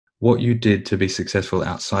what you did to be successful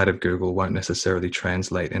outside of Google won't necessarily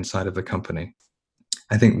translate inside of the company.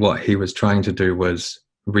 I think what he was trying to do was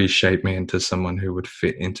reshape me into someone who would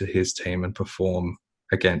fit into his team and perform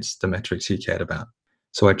against the metrics he cared about.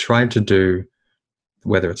 So I tried to do,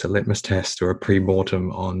 whether it's a litmus test or a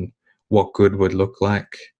pre-mortem on what good would look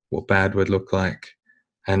like, what bad would look like.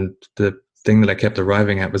 And the thing that I kept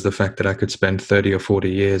arriving at was the fact that I could spend 30 or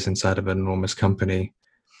 40 years inside of an enormous company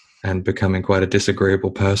and becoming quite a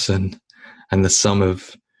disagreeable person. And the sum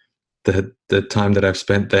of the time that I've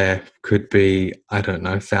spent there could be, I don't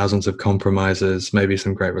know, thousands of compromises, maybe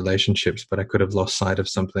some great relationships, but I could have lost sight of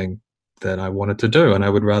something that I wanted to do. And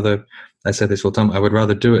I say this all the time, I would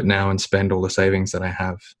rather do it now and spend all the savings that I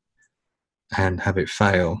have and have it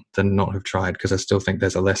fail than not have tried, because I still think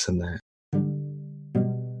there's a lesson there.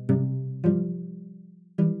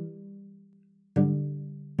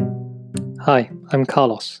 Hi, I'm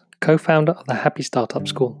Carlos, co-founder of the Happy Startup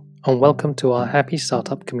School, and welcome to our Happy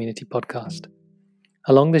Startup Community podcast.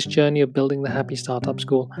 Along this journey of building the Happy Startup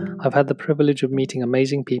School, I've had the privilege of meeting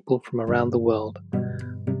amazing people from around the world.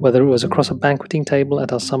 Whether it was across a banqueting table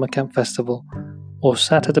at our summer camp festival, or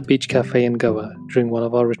sat at a beach cafe in Goa during one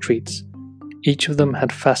of our retreats, each of them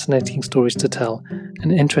had fascinating stories to tell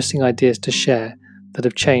and interesting ideas to share that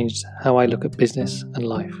have changed how I look at business and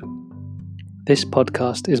life. This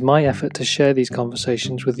podcast is my effort to share these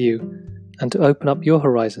conversations with you and to open up your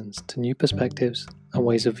horizons to new perspectives and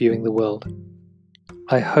ways of viewing the world.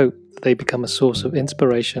 I hope that they become a source of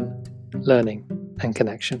inspiration, learning, and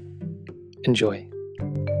connection. Enjoy.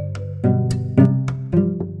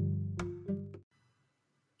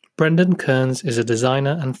 Brendan Kearns is a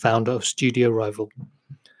designer and founder of Studio Rival.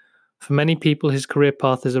 For many people, his career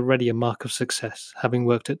path is already a mark of success, having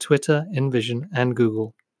worked at Twitter, InVision, and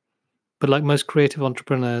Google. But like most creative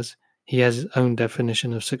entrepreneurs, he has his own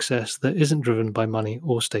definition of success that isn't driven by money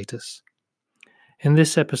or status. In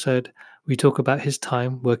this episode, we talk about his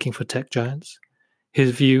time working for tech giants,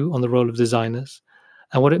 his view on the role of designers,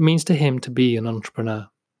 and what it means to him to be an entrepreneur.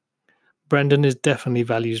 Brendan is definitely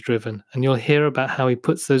values-driven, and you'll hear about how he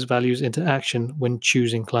puts those values into action when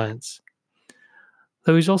choosing clients.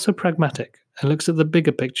 Though he's also pragmatic and looks at the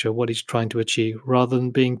bigger picture of what he's trying to achieve rather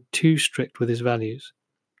than being too strict with his values.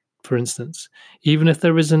 For instance, even if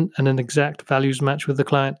there isn't an exact values match with the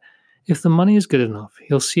client, if the money is good enough,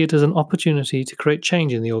 he'll see it as an opportunity to create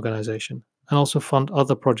change in the organization and also fund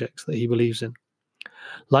other projects that he believes in.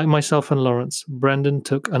 Like myself and Lawrence, Brendan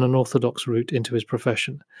took an unorthodox route into his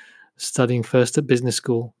profession, studying first at business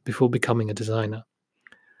school before becoming a designer.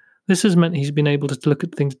 This has meant he's been able to look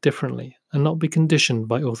at things differently and not be conditioned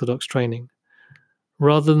by orthodox training.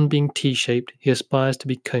 Rather than being T-shaped, he aspires to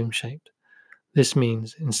be cone-shaped. This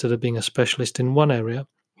means, instead of being a specialist in one area,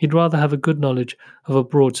 he'd rather have a good knowledge of a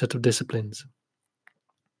broad set of disciplines.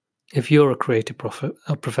 If you're a creative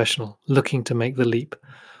professional looking to make the leap,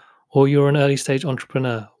 or you're an early-stage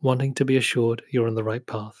entrepreneur wanting to be assured you're on the right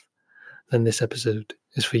path, then this episode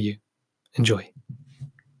is for you. Enjoy.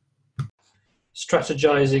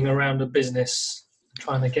 Strategizing around a business,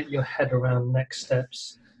 trying to get your head around next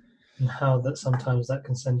steps, and how that sometimes that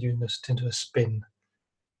can send you into a spin.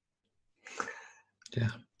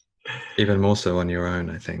 Yeah, even more so on your own,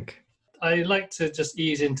 I think. I like to just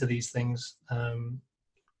ease into these things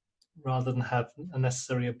rather than have a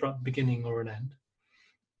necessary abrupt beginning or an end.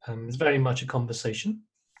 It's very much a conversation.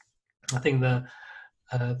 I think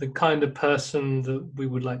the kind of person that we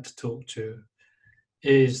would like to talk to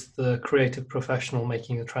is the creative professional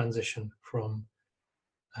making a transition from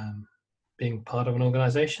being part of an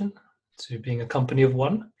organization to being a company of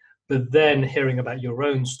one, but then hearing about your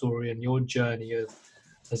own story and your journey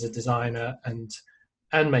as a designer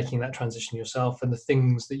and making that transition yourself, and the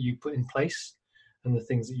things that you put in place and the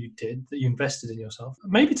things that you did, that you invested in yourself.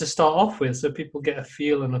 Maybe to start off with, so people get a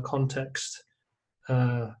feel and a context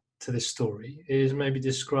to this story, is maybe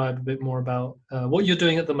describe a bit more about what you're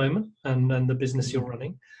doing at the moment and the business you're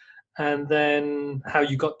running, and then how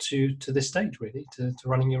you got to this stage, really, to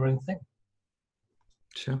running your own thing.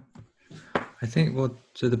 Sure. I think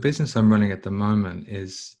so the business I'm running at the moment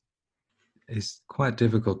is quite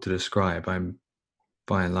difficult to describe. I'm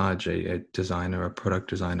by and large a designer, a product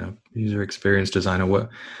designer, user experience designer,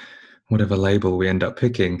 whatever label we end up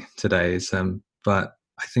picking today is. But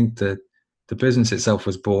I think that the business itself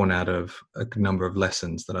was born out of a number of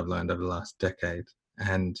lessons that I've learned over the last decade.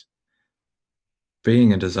 And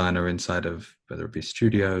being a designer inside of, whether it be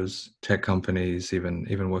studios, tech companies,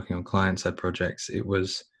 even working on client-side projects, it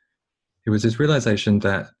was this realization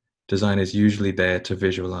that design is usually there to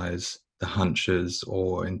visualize the hunches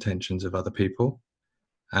or intentions of other people.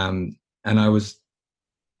 And I was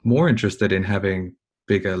more interested in having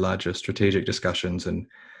bigger, larger strategic discussions,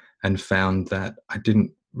 and found that I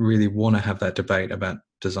didn't really want to have that debate about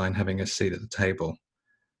design having a seat at the table.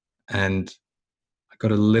 And I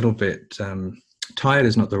got a little bit tired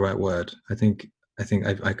is not the right word.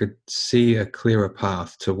 I could see a clearer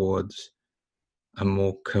path towards a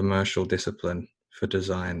more commercial discipline for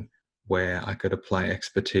design where I could apply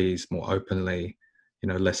expertise more openly,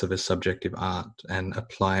 less of a subjective art, and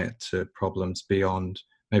apply it to problems beyond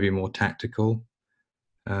maybe more tactical,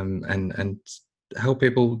 and help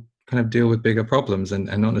people kind of deal with bigger problems, and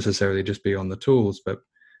not necessarily just be on the tools, but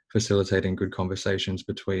facilitating good conversations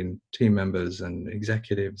between team members and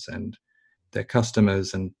executives and their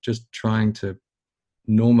customers, and just trying to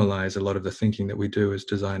normalize a lot of the thinking that we do as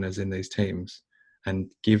designers in these teams,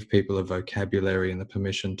 and give people a vocabulary and the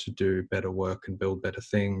permission to do better work and build better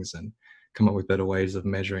things and come up with better ways of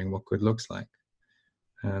measuring what good looks like.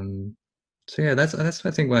 So yeah, that's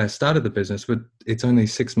I think why I started the business. But it's only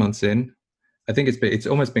 6 months in. I think it's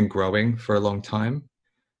almost been growing for a long time,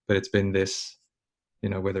 but it's been this,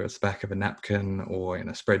 whether it's the back of a napkin or in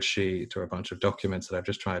a spreadsheet or a bunch of documents that I've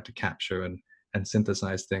just tried to capture and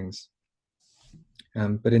synthesize things.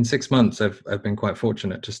 But in 6 months, I've been quite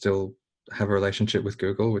fortunate to still have a relationship with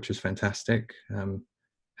Google, which is fantastic,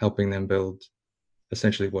 helping them build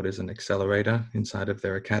essentially what is an accelerator inside of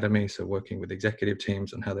their academy. So working with executive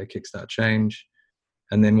teams on how they kickstart change,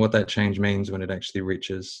 and then what that change means when it actually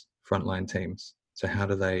reaches frontline teams. So how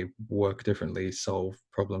do they work differently, solve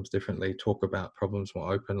problems differently, talk about problems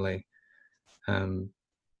more openly? And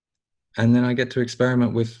then I get to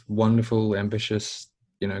experiment with wonderful, ambitious,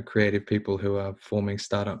 creative people who are forming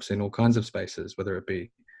startups in all kinds of spaces, whether it be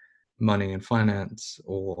money and finance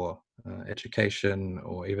or education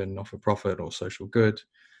or even not-for-profit or social good.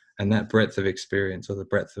 And that breadth of experience, or the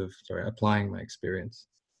breadth of, applying my experience,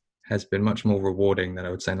 has been much more rewarding than I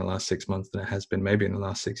would say in the last 6 months than it has been maybe in the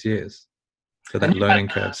last 6 years. So And that learning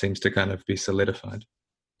curve seems to kind of be solidified.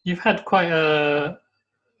 you've had quite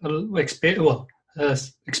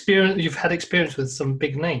experience. You've had experience with some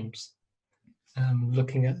big names.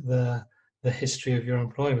 Looking at the history of your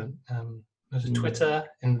employment, there's Twitter,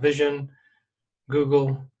 Envision,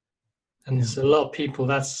 Google, and there's a lot of people.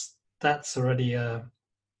 That's already a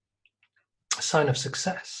sign of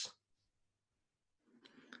success.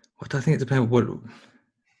 What I think it depends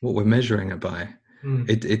what we're measuring it by. Mm.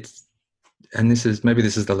 It's and this is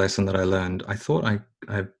the lesson that I learned. I thought I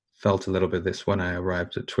felt a little bit of this when I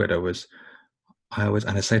arrived at Twitter. And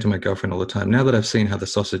I say to my girlfriend all the time, now that I've seen how the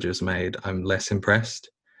sausage is made, I'm less impressed.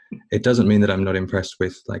 It doesn't mean that I'm not impressed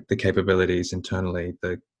with like the capabilities internally,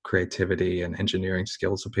 the creativity and engineering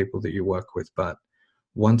skills of people that you work with. But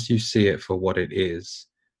once you see it for what it is,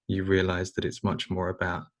 you realize that it's much more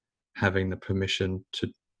about having the permission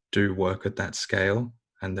to do work at that scale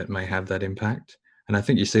and that may have that impact. And I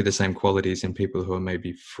think you see the same qualities in people who are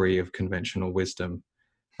maybe free of conventional wisdom,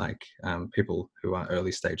 like people who are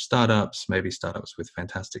early stage startups, maybe startups with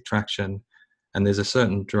fantastic traction. And there's a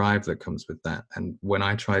certain drive that comes with that. And when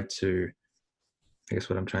I tried to, I guess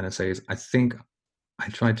what I'm trying to say is, I think I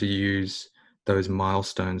tried to use those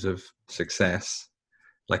milestones of success,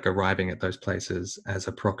 like arriving at those places, as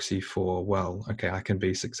a proxy for, well, okay, I can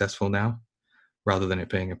be successful now, rather than it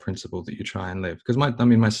being a principle that you try and live. Because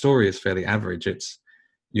my story is fairly average. It's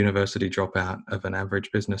university dropout of an average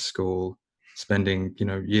business school, spending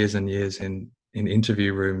years and years in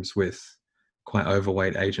interview rooms with quite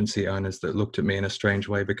overweight agency owners that looked at me in a strange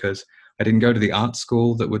way because I didn't go to the art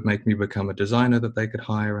school that would make me become a designer that they could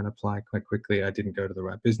hire and apply quite quickly. I didn't go to the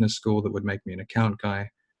right business school that would make me an account guy.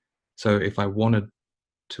 So if I wanted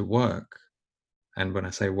to work, and when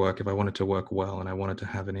I say work, if I wanted to work well and I wanted to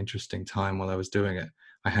have an interesting time while I was doing it,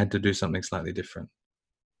 I had to do something slightly different.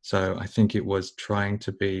 So I think it was trying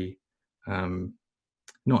to be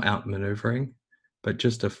not outmaneuvering, but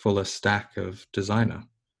just a fuller stack of designer.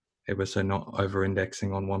 It was so not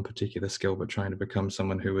over-indexing on one particular skill, but trying to become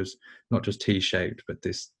someone who was not just T-shaped, but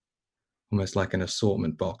this almost like an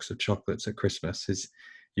assortment box of chocolates at Christmas. Is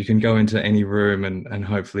you can go into any room and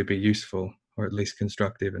hopefully be useful, or at least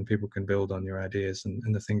constructive, and people can build on your ideas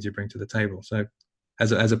and the things you bring to the table. So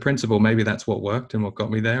as a principle, maybe that's what worked and what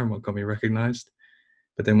got me there and what got me recognized.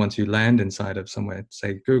 But then once you land inside of somewhere,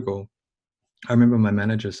 say Google, I remember my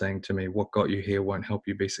manager saying to me, what got you here won't help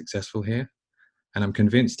you be successful here. And I'm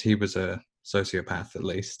convinced he was a sociopath, at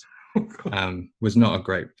least. Was not a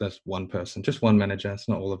great, that's one person, just one manager, it's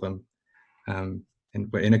not all of them. And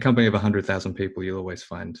in a company of 100,000 people, you'll always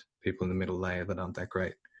find people in the middle layer that aren't that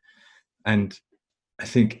great. And I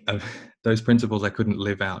think those principles I couldn't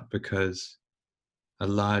live out because a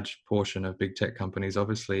large portion of big tech companies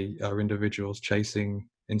obviously are individuals chasing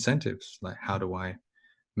incentives. Like, how do I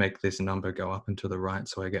make this number go up and to the right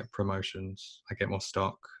so I get promotions, I get more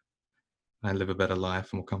stock, I live a better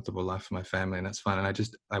life, a more comfortable life for my family, and that's fine. And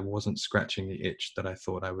I wasn't scratching the itch that I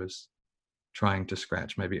thought I was trying to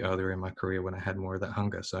scratch maybe earlier in my career when I had more of that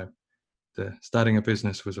hunger. So the starting a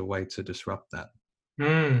business was a way to disrupt that.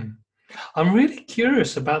 Mm. I'm really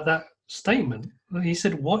curious about that statement. He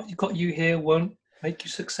said, "What got you here won't make you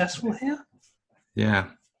successful here."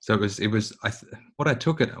 Yeah. So what I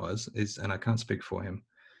took it is, and I can't speak for him,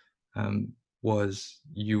 um, was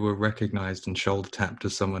you were recognized and shoulder tapped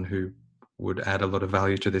as someone who would add a lot of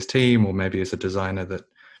value to this team, or maybe as a designer that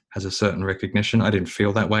has a certain recognition. I didn't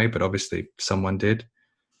feel that way, but obviously someone did.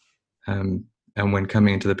 And when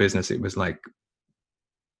coming into the business, it was like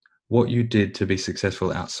what you did to be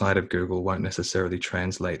successful outside of Google won't necessarily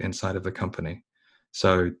translate inside of the company.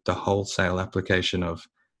 So the wholesale application of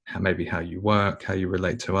maybe how you work, how you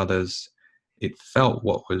relate to others, it felt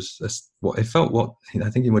what I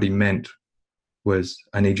think what he meant was,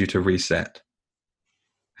 I need you to reset.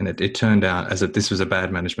 And it turned out as if this was a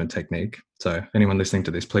bad management technique. So anyone listening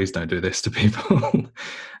to this, please don't do this to people.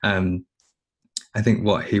 um, I think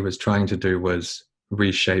what he was trying to do was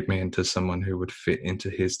reshape me into someone who would fit into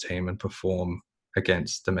his team and perform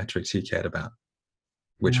against the metrics he cared about,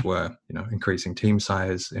 Mm. which were, increasing team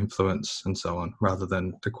size, influence, and so on, rather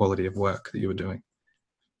than the quality of work that you were doing.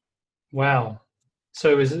 Wow.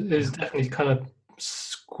 So it was Yeah. definitely kind of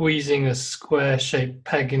squeezing a square-shaped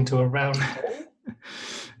peg into a round hole.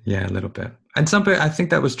 Yeah, a little bit. And I think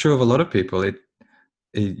that was true of a lot of people.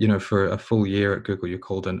 For a full year at Google, you're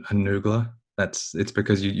called a noogler. It's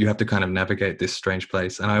because you have to kind of navigate this strange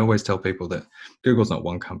place. And I always tell people that Google's not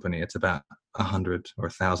one company; it's about 100 or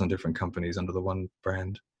 1,000 different companies under the one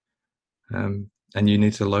brand. And you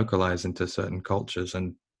need to localize into certain cultures.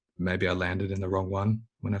 And maybe I landed in the wrong one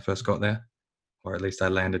when I first got there, or at least I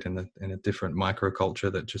landed in a different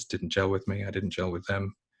microculture that just didn't gel with me. I didn't gel with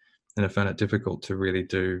them, and I found it difficult to really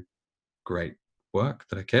do great work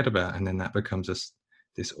that I cared about. And then that becomes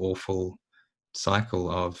this awful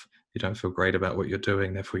cycle of, you don't feel great about what you're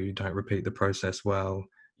doing, therefore you don't repeat the process well.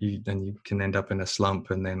 Then you can end up in a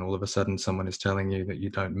slump, and then all of a sudden someone is telling you that you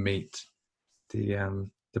don't meet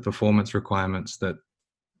the performance requirements that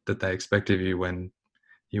they expect of you when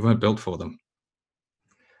you weren't built for them.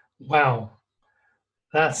 Wow.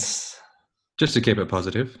 That's Just to keep it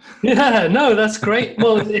positive. yeah, no, that's great.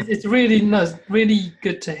 Well, it's really no, it's really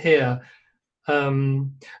good to hear.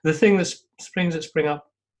 The thing that spring up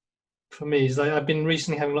for me is I've been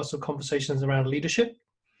recently having lots of conversations around leadership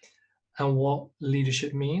and what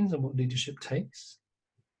leadership means and what leadership takes.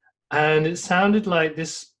 And it sounded like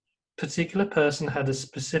this particular person had a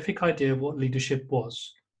specific idea of what leadership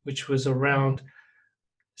was, which was around,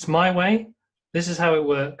 it's my way, this is how it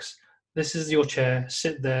works, this is your chair,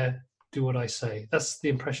 sit there, do what I say. That's the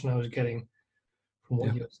impression I was getting from what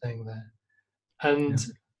Yeah. you were saying there. Yeah. And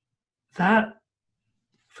that,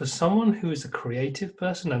 for someone who is a creative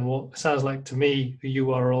person, and what sounds like to me,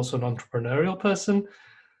 you are also an entrepreneurial person,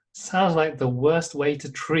 sounds like the worst way to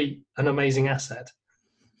treat an amazing asset.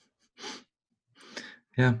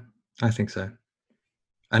 Yeah, I think so.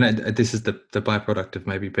 And this is the byproduct of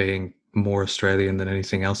maybe being more Australian than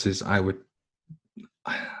anything else. Is I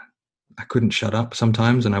couldn't shut up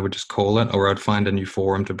sometimes, and I would just call it, or I'd find a new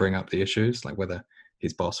forum to bring up the issues, like whether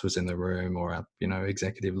his boss was in the room or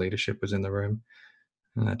executive leadership was in the room,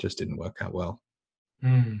 and that just didn't work out well.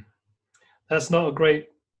 Mm. That's not a great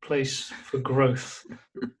place for growth.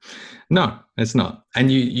 No, it's not.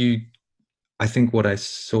 And I think what I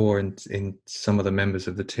saw in some of the members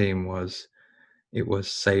of the team was it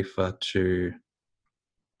was safer to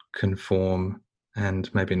conform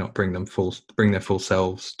and maybe not bring their full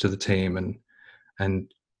selves to the team,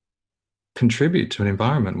 and contribute to an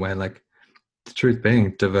environment where, like, the truth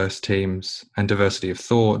being, diverse teams and diversity of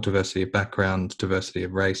thought, diversity of background, diversity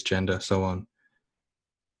of race, gender, so on,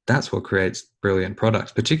 that's what creates brilliant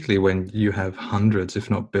products, particularly when you have hundreds,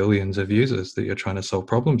 if not billions, of users that you're trying to solve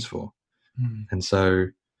problems for. Mm. And so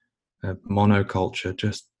monoculture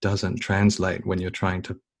just doesn't translate when you're trying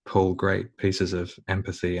to pull great pieces of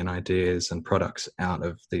empathy and ideas and products out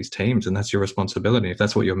of these teams. And that's your responsibility. If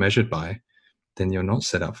that's what you're measured by, then you're not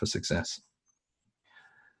set up for success.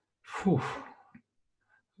 Whew.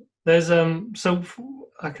 There's so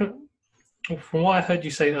I can, from what I heard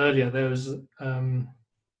you say earlier, there was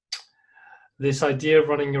this idea of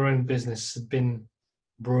running your own business had been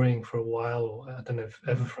brewing for a while, or I don't know if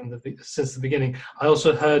ever from since the beginning. I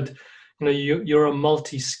also heard, you're a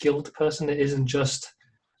multi-skilled person. It isn't just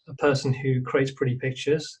a person who creates pretty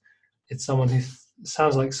pictures. It's someone who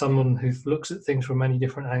sounds like someone who looks at things from many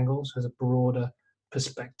different angles, has a broader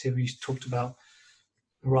perspective. You talked about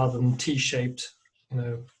rather than T-shaped,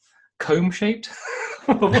 comb-shaped.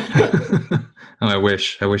 Oh, I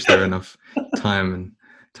wish there were enough time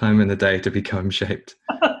in the day to be comb shaped.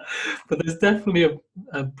 But there's definitely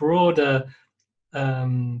a broader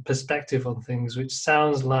perspective on things, which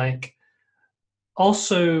sounds like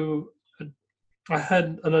also I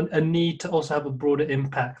had a need to also have a broader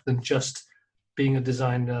impact than just being a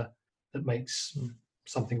designer that makes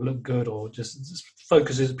something look good or just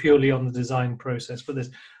focuses purely on the design process. But there's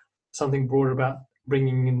something broader about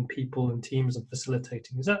bringing in people and teams and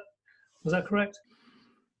facilitating. Was that correct?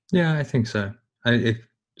 Yeah, I think so. It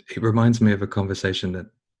reminds me of a conversation that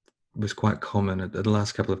was quite common at the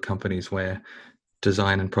last couple of companies where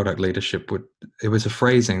design and product leadership it was a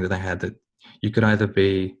phrasing that they had that you could either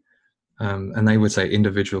be, and they would say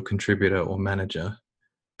individual contributor or manager.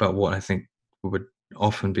 But what I think would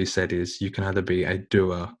often be said is you can either be a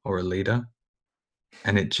doer or a leader.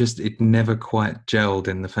 And it never quite gelled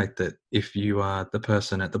in the fact that if you are the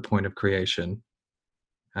person at the point of creation,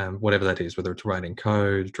 whatever that is, whether it's writing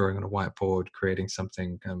code, drawing on a whiteboard, creating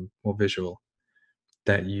something more visual,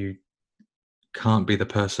 that you can't be the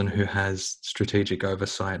person who has strategic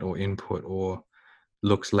oversight or input or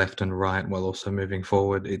looks left and right while also moving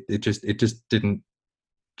forward. It just didn't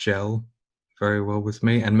gel very well with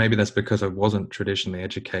me, and maybe that's because I wasn't traditionally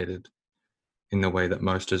educated in the way that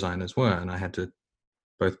most designers were, and I had to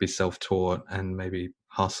both be self-taught and maybe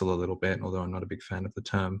hustle a little bit, although I'm not a big fan of the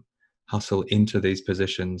term, hustle into these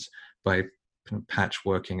positions by kind of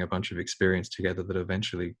patchworking a bunch of experience together that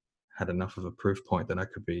eventually had enough of a proof point that I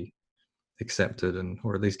could be accepted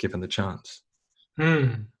or at least given the chance.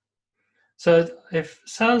 So it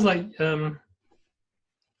sounds like you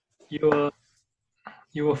were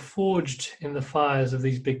you were forged in the fires of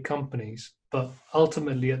these big companies, but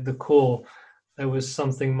ultimately at the core there was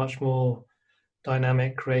something much more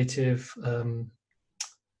dynamic, creative, for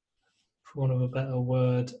want of a better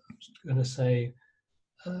word. I'm just going to say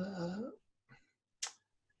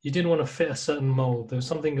you didn't want to fit a certain mold. There was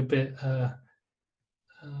something a bit, I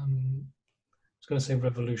was going to say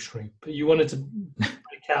revolutionary, but you wanted to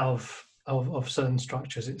break out of certain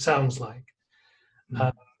structures. It sounds like.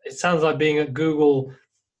 It sounds like being at Google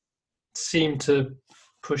seemed to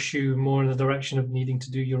push you more in the direction of needing to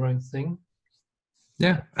do your own thing.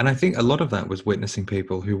 Yeah, and I think a lot of that was witnessing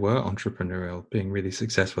people who were entrepreneurial being really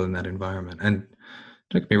successful in that environment. And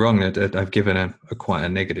don't get me wrong, I've given a quite a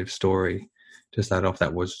negative story to start off.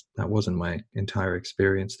 That wasn't my entire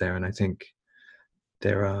experience there, and I think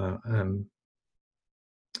there are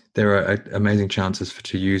amazing chances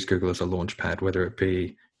to use Google as a launch pad, whether it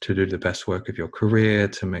be to do the best work of your career,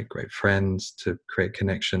 to make great friends, to create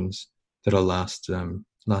connections that'll last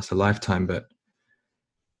a lifetime. But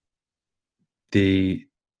the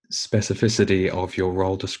specificity of your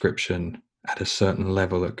role description at a certain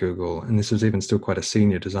level at Google, and this was even still quite a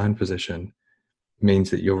senior design position, means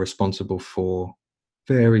that you're responsible for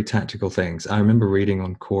very tactical things. I remember reading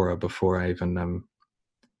on Quora before I even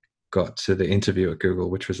got to the interview at Google,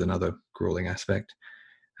 which was another grueling aspect.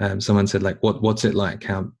 Someone said, like, what's it like?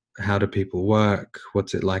 How do people work?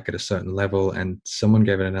 What's it like at a certain level? And someone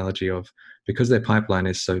gave an analogy of, because their pipeline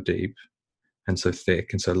is so deep and so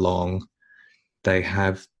thick and so long, they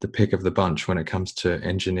have the pick of the bunch when it comes to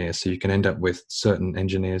engineers. So you can end up with certain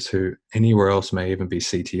engineers who anywhere else may even be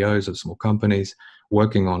CTOs of small companies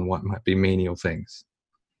working on what might be menial things.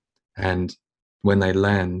 And when they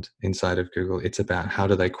land inside of Google, it's about how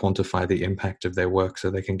do they quantify the impact of their work so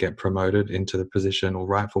they can get promoted into the position or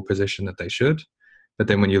rightful position that they should. But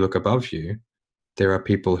then when you look above you, there are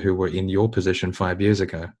people who were in your position 5 years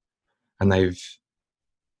ago, and they've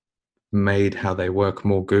made how they work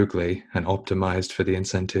more googly and optimized for the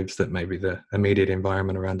incentives that maybe the immediate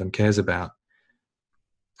environment around them cares about.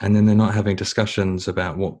 And then they're not having discussions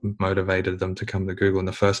about what motivated them to come to Google in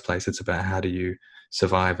the first place. It's about how do you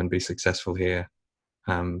survive and be successful here,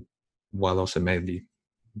 while also maybe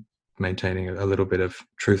maintaining a little bit of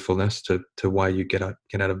truthfulness to why you get out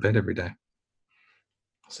of bed every day.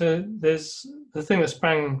 So there's the thing that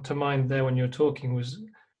sprang to mind there when you were talking was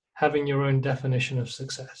having your own definition of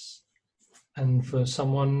success. And for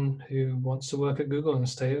someone who wants to work at Google and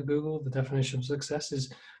stay at Google, the definition of success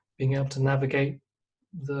is being able to navigate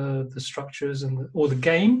the structures or the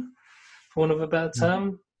game, for want of a better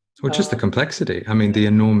term. Or just the complexity. I mean, the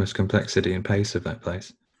enormous complexity and pace of that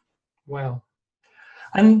place. Wow.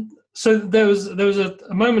 And so there was a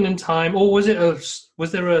moment in time, or was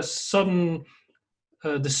there a sudden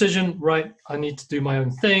decision? Right, I need to do my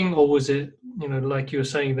own thing, or was it, like you were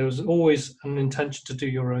saying, there was always an intention to do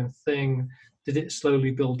your own thing? Did it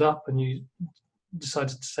slowly build up, and you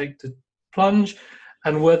decided to take the plunge?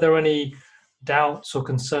 And were there any doubts or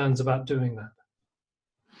concerns about doing that?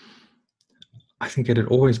 I think it had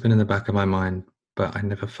always been in the back of my mind, but I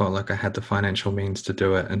never felt like I had the financial means to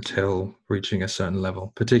do it until reaching a certain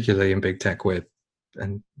level, particularly in big tech where,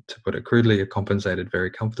 and to put it crudely, you're compensated very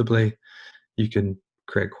comfortably. You can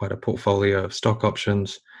create quite a portfolio of stock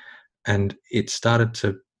options. And it started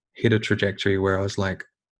to hit a trajectory where I was like,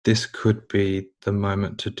 this could be the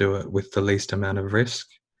moment to do it with the least amount of risk.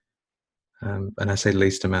 And I say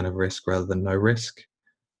least amount of risk rather than no risk.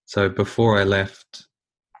 So before I left,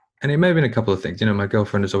 and it may have been a couple of things. My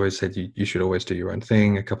girlfriend has always said you should always do your own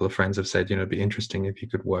thing. A couple of friends have said, it'd be interesting if you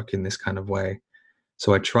could work in this kind of way.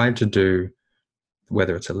 So I tried to do,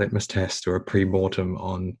 whether it's a litmus test or a pre-mortem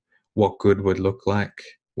on what good would look like,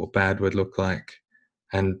 what bad would look like.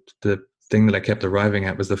 And the thing that I kept arriving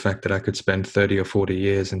at was the fact that I could spend 30 or 40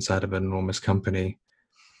 years inside of an enormous company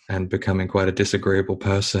and becoming quite a disagreeable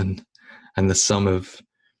person. And the sum of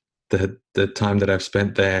the time that I've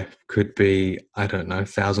spent there could be, I don't know,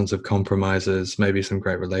 thousands of compromises, maybe some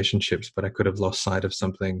great relationships, but I could have lost sight of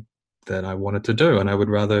something that I wanted to do. And I would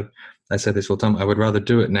rather, I said this all the time, I would rather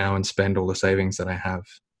do it now and spend all the savings that I have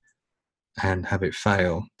and have it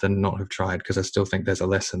fail than not have tried, because I still think there's a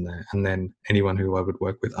lesson there. And then anyone who I would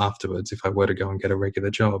work with afterwards, if I were to go and get a regular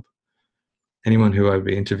job, anyone who I would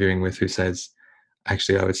be interviewing with who says,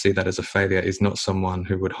 actually, I would see that as a failure, is not someone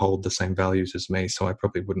who would hold the same values as me. So I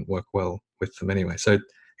probably wouldn't work well with them anyway. So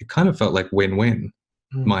it kind of felt like win-win,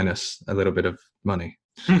 minus a little bit of money.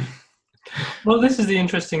 Well, this is the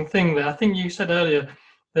interesting thing that I think you said earlier.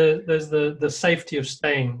 There's the safety of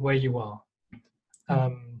staying where you are.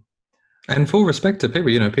 And full respect to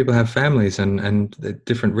people, people have families and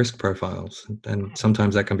different risk profiles. And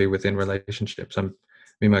sometimes that can be within relationships. Me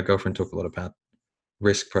and my girlfriend talk a lot about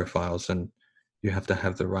risk profiles, and you have to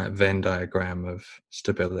have the right Venn diagram of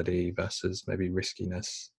stability versus maybe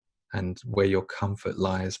riskiness, and where your comfort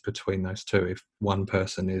lies between those two. If one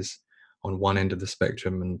person is on one end of the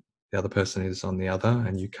spectrum and the other person is on the other,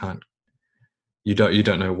 and you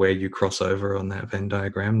don't know where you cross over on that Venn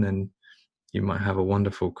diagram, then you might have a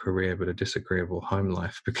wonderful career but a disagreeable home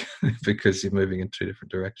life because you're moving in two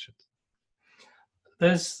different directions.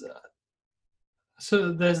 There's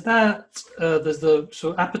the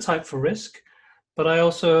sort of appetite for risk, but I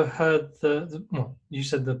also heard you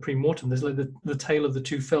said the pre-mortem. There's like the tale of the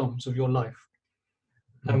two films of your life,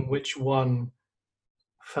 and which one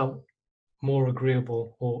felt more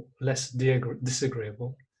agreeable or less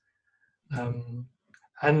disagreeable.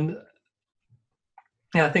 And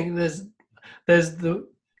yeah, I think there's the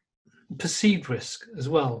perceived risk as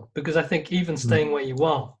well, because I think even staying where you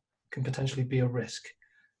are can potentially be a risk.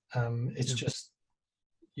 It's just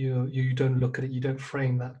you don't look at it, you don't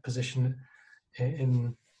frame that position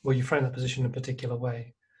you frame that position in a particular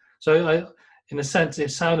way. So in a sense,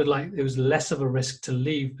 it sounded like it was less of a risk to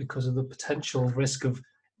leave because of the potential risk of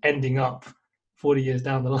ending up 40 years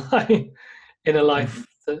down the line in a life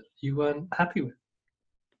that you weren't happy with.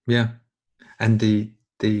 Yeah, and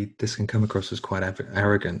this can come across as quite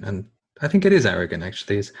arrogant, and I think it is arrogant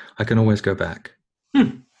actually, is I can always go back.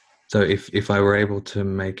 So if I were able to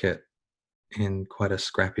make it in quite a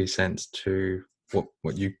scrappy sense to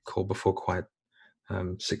what you call before quite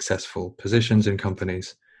successful positions in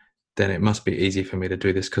companies, then it must be easy for me to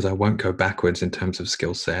do this, because I won't go backwards in terms of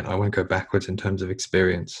skill set. I won't go backwards in terms of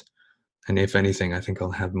experience. And if anything, I think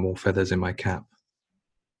I'll have more feathers in my cap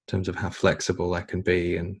in terms of how flexible I can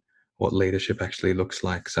be and what leadership actually looks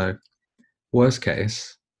like. So worst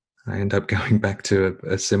case, I end up going back to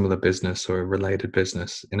a similar business or a related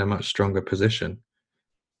business in a much stronger position.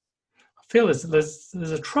 I feel there's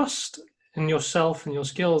a trust in yourself and your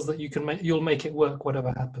skills that you'll make it work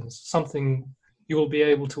whatever happens. Something you will be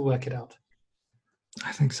able to work it out.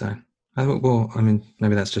 I think so.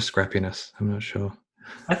 Maybe that's just scrappiness. I'm not sure.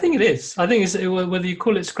 I think it is. I think it's whether you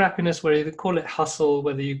call it scrappiness, whether you call it hustle,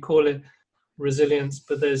 whether you call it resilience,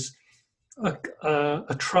 but there's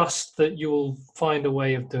a trust that you'll find a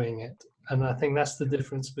way of doing it. And I think that's the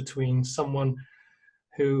difference between someone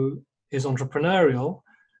who is entrepreneurial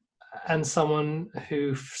and someone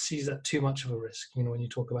who sees that too much of a risk, when you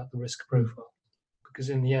talk about the risk profile. Because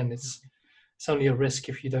in the end, it's only a risk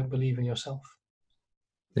if you don't believe in yourself.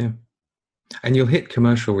 Yeah. And you'll hit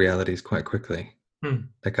commercial realities quite quickly.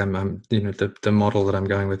 Like the model that I'm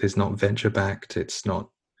going with is not venture backed. It's not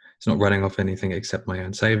running off anything except my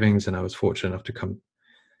own savings. And I was fortunate enough to come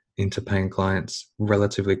into paying clients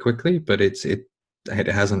relatively quickly, but it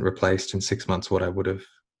hasn't replaced in 6 months what I would have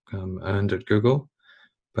earned at Google.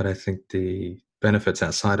 But I think the benefits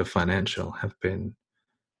outside of financial have been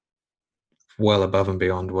well above and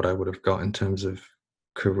beyond what I would have got in terms of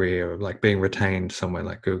career, like being retained somewhere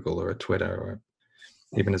like Google or a Twitter, or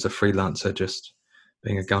even as a freelancer, just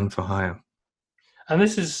being a gun for hire. And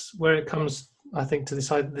this is where it comes, I think, to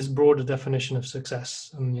this broader definition of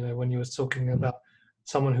success. And when you were talking about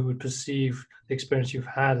someone who would perceive the experience you've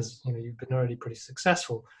had as, you've been already pretty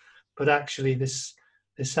successful, but actually this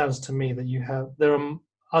sounds to me that there are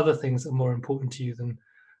other things that are more important to you than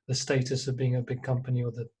the status of being a big company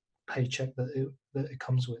or the paycheck that it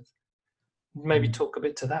comes with. Maybe talk a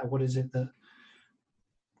bit to that. What is it that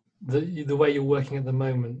the way you're working at the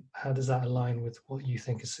moment, how does that align with what you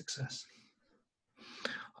think is success?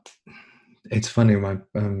 It's funny,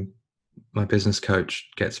 my business coach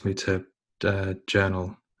gets me to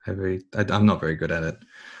journal I'm not very good at it,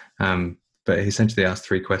 but he essentially asks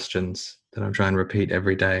 3 questions that I'm trying to repeat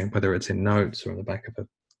every day, whether it's in notes or on the back of a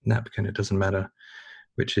napkin, it doesn't matter,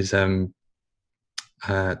 which is today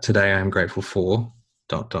I am grateful for ...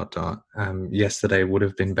 yesterday would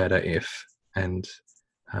have been better if, and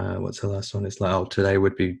what's the last one? It's like, oh, today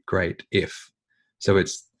would be great if. So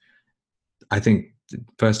I think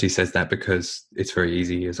first he says that because it's very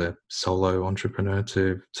easy as a solo entrepreneur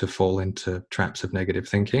to fall into traps of negative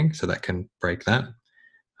thinking, so that can break that.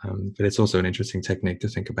 But it's also an interesting technique to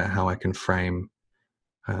think about how I can frame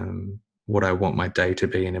what I want my day to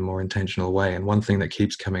be in a more intentional way. And one thing that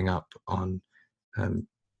keeps coming up on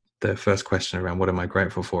the first question around what am I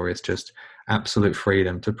grateful for is just absolute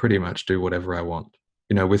freedom to pretty much do whatever I want,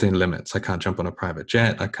 within limits. I can't jump on a private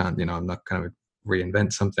jet. I can't, I'm not going to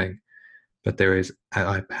reinvent something. But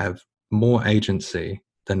I have more agency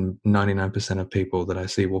than 99% of people that I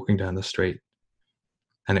see walking down the street.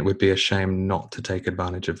 And it would be a shame not to take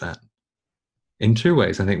advantage of that. In 2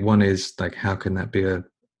 ways. I think one is like, how can that be a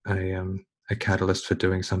catalyst for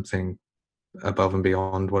doing something above and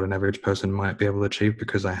beyond what an average person might be able to achieve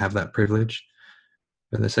because I have that privilege.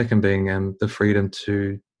 But the second being the freedom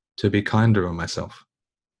to be kinder on myself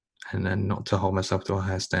and then not to hold myself to a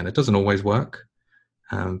higher standard. It doesn't always work.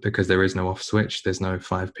 Because there is no off switch, there's no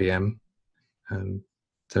 5 p.m.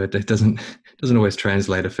 So it doesn't always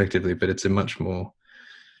translate effectively, but it's a much more,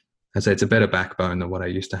 I'd say it's a better backbone than what I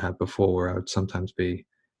used to have before, where I would sometimes be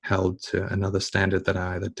held to another standard that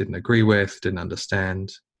I either didn't agree with, didn't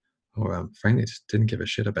understand, or frankly just didn't give a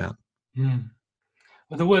shit about.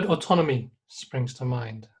 Well, the word autonomy springs to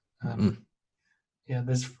mind.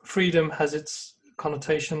 There's freedom has its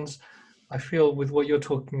connotations. I feel with what you're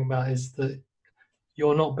talking about is that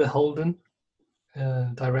you're not beholden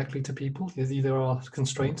directly to people. There are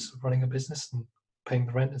constraints of running a business and paying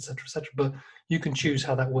the rent, etc., etc., but you can choose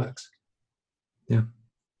how that works. Yeah.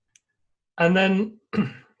 And then,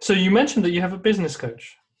 so you mentioned that you have a business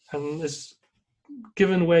coach, and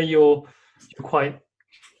given where you're quite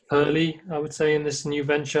early, I would say, in this new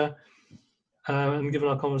venture, and given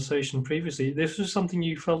our conversation previously, this was something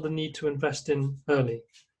you felt the need to invest in early.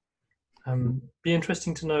 Be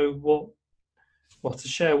interesting to know what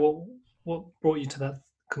brought you to that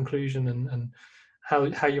conclusion, and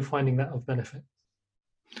how you're finding that of benefit.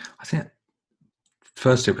 I think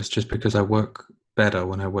first it was just because I work better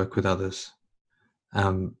when I work with others,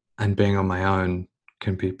 and being on my own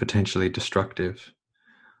can be potentially destructive,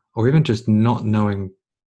 or even just not knowing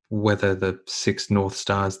whether the 6 North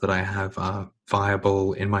Stars that I have are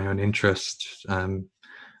viable in my own interest,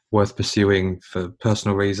 worth pursuing for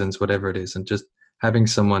personal reasons, whatever it is, and just having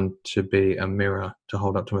someone to be a mirror to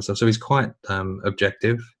hold up to myself. So he's quite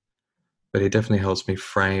objective, but he definitely helps me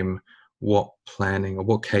frame what planning or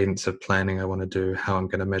what cadence of planning I want to do, how I'm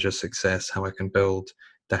going to measure success, how I can build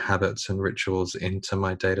the habits and rituals into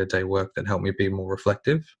my day-to-day work that help me be more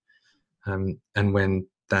reflective. And when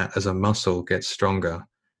that as a muscle gets stronger,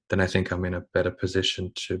 then I think I'm in a better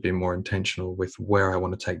position to be more intentional with where I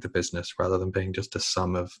want to take the business rather than being just a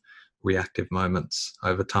sum of reactive moments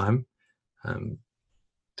over time.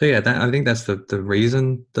 So yeah, I think that's the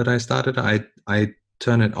reason that I started. I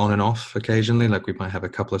turn it on and off occasionally. Like we might have a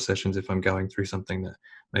couple of sessions if I'm going through something that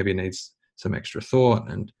maybe needs some extra thought.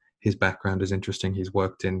 And his background is interesting. He's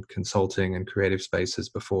worked in consulting and creative spaces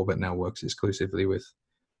before, but now works exclusively with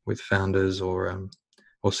founders or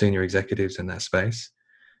senior executives in that space.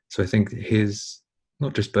 So I think his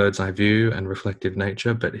not just bird's eye view and reflective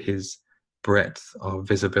nature, but his breadth of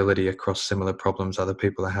visibility across similar problems other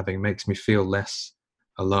people are having makes me feel less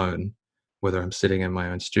alone, whether I'm sitting in my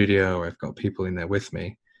own studio or I've got people in there with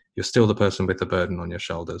me. You're still the person with the burden on your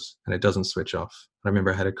shoulders, and it doesn't switch off. I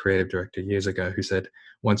remember I had a creative director years ago who said,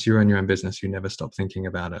 once you run your own business, you never stop thinking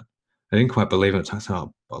about it. I didn't quite believe it. I thought,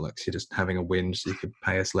 oh, bollocks, you're just having a whinge so you could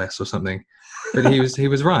pay us less or something. But he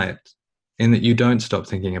was right in that you don't stop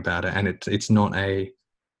thinking about it, and it's not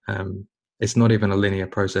it's not even a linear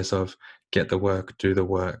process of get the work, do the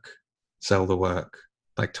work, sell the work,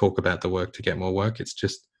 like talk about the work to get more work. It's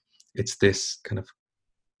this kind of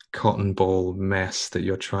cotton ball mess that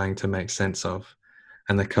you're trying to make sense of.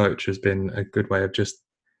 And the coach has been a good way of just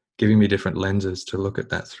giving me different lenses to look at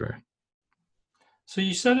that through. So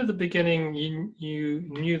you said at the beginning you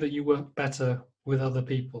knew that you worked better with other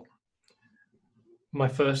people. My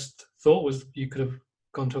first thought was you could have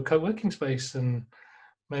gone to a co-working space and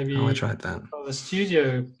Oh, I maybe tried that. a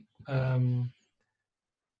studio. Um,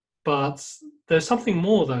 but there's something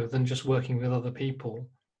more though than just working with other people.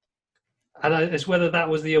 And it's whether that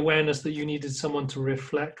was the awareness that you needed someone to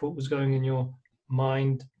reflect what was going in your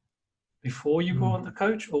mind before you brought on the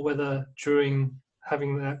coach, or whether during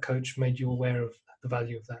having that coach made you aware of the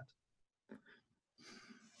value of that.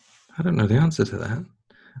 I don't know the answer to that.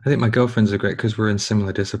 I think my girlfriend's a great, because we're in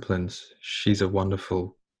similar disciplines. She's a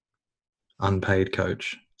wonderful unpaid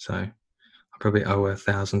coach. So I probably owe her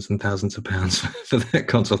thousands and thousands of pounds for that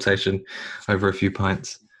consultation over a few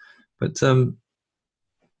pints. But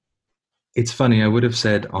it's funny, I would have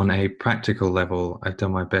said on a practical level, I've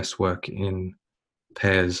done my best work in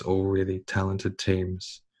pairs or really talented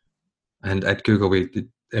teams. And at Google,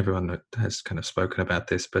 everyone has kind of spoken about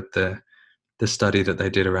this, but the study that they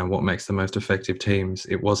did around what makes the most effective teams,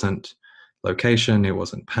 it wasn't location, it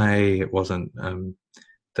wasn't pay, it wasn't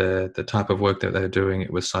the type of work that they're doing,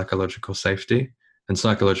 it was psychological safety. And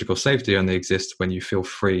psychological safety only exists when you feel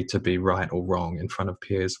free to be right or wrong in front of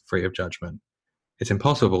peers, free of judgment. It's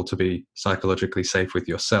impossible to be psychologically safe with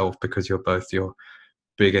yourself because you're both your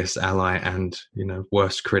biggest ally and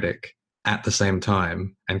worst critic at the same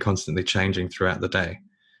time and constantly changing throughout the day.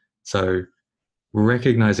 So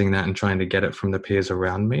recognizing that and trying to get it from the peers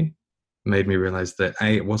around me made me realize that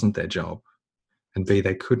A, it wasn't their job, and B,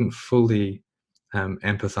 they couldn't fully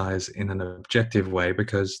empathize in an objective way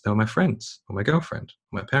because they were my friends or my girlfriend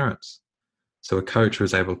or my parents. So a coach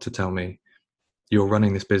was able to tell me, you're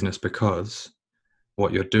running this business because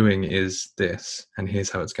what you're doing is this, and here's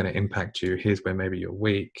how it's going to impact you. Here's where maybe you're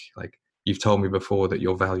weak. Like, you've told me before that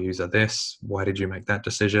your values are this. Why did you make that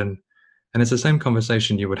decision? And it's the same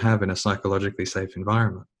conversation you would have in a psychologically safe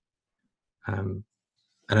environment. And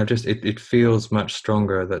it feels much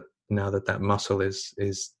stronger that now that muscle is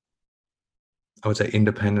I would say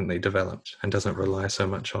independently developed and doesn't rely so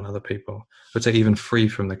much on other people. I would say even free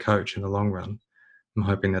from the coach in the long run. I'm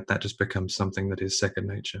hoping that just becomes something that is second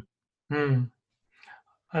nature. Hmm.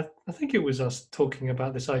 I think it was us talking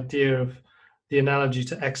about this idea of the analogy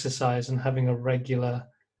to exercise and having a regular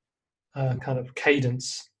kind of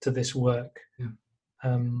cadence to this work. Yeah.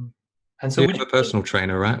 And so You would have you, a personal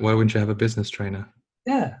trainer, right? Why wouldn't you have a business trainer?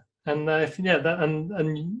 yeah, and that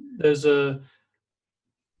and there's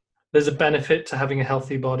a benefit to having a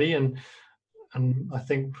healthy body, and I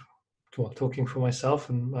think, well, talking for myself,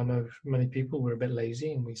 and I know many people, we're a bit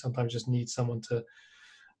lazy, and we sometimes just need someone to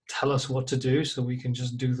tell us what to do so we can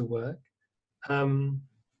just do the work.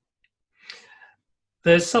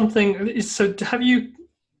 There's something. So, have you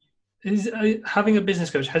is having a business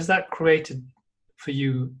coach, has that created for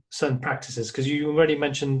you certain practices? Because you already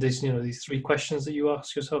mentioned this, these three questions that you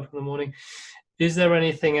ask yourself in the morning. Is there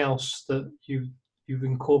anything else that you've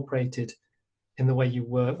incorporated in the way you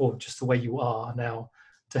work, or just the way you are now,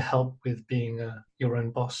 to help with being your own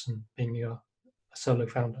boss and being a solo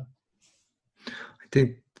founder? I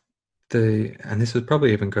think and this would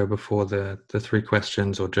probably even go before the three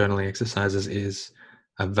questions or journaling exercises, is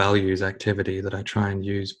a values activity that I try and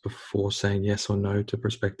use before saying yes or no to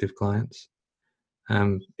prospective clients.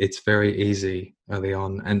 It's very easy early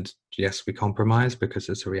on, and yes, we compromise because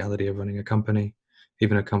it's a reality of running a company,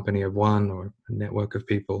 even a company of one or a network of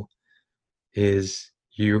people, is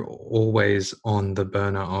you're always on the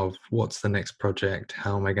burner of what's the next project?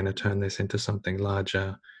 How am I going to turn this into something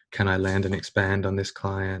larger? Can I land and expand on this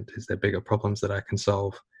client? Is there bigger problems that I can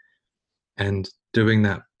solve? And doing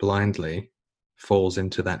that blindly falls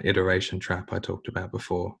into that iteration trap I talked about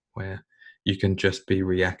before, where you can just be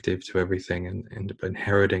reactive to everything and end up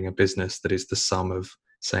inheriting a business that is the sum of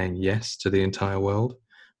saying yes to the entire world.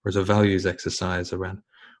 Whereas a values exercise around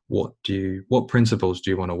what principles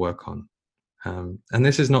do you want to work on? And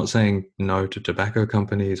this is not saying no to tobacco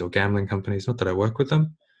companies or gambling companies, not that I work with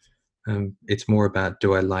them. It's more about,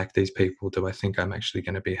 do I like these people? Do I think I'm actually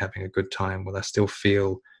going to be having a good time? Will I still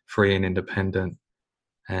feel free and independent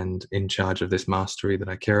and in charge of this mastery that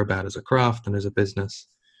I care about as a craft and as a business?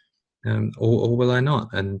 Or will I not?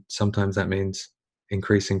 And sometimes that means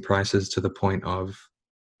increasing prices to the point of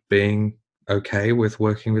being okay with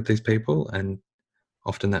working with these people. And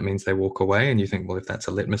often that means they walk away, and you think, well, if that's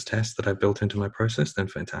a litmus test that I've built into my process, then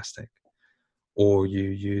fantastic. Or you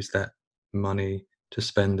use that money to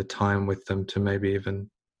spend the time with them to maybe even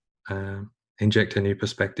inject a new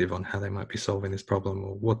perspective on how they might be solving this problem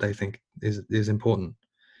or what they think is important.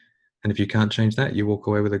 And if you can't change that, you walk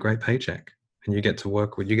away with a great paycheck, and you get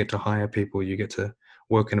to hire people, you get to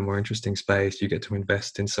work in a more interesting space, you get to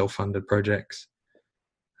invest in self-funded projects.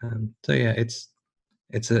 So yeah,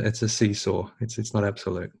 it's a seesaw. It's not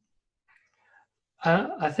absolute.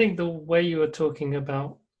 I think the way you were talking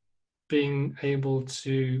about being able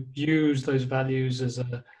to use those values as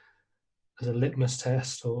a litmus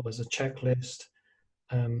test or as a checklist,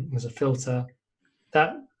 as a filter,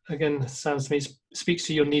 that again sounds to me speaks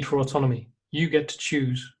to your need for autonomy. You get to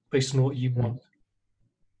choose based on what you Mm. want,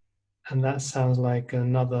 and that sounds like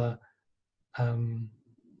another um,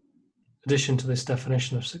 addition to this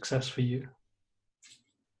definition of success for you.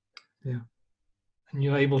 Yeah. And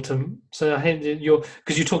you're able to. So I think you're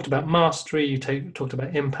because you talked about mastery, talked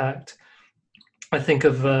about impact. I think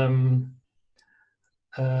of uh,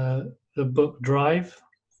 the book Drive.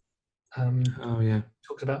 Oh yeah.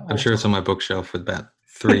 Talked about I'm sure it's on autonomy. my bookshelf with about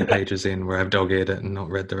 3 pages in where I've dog-eared it and not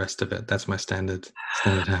read the rest of it. That's my standard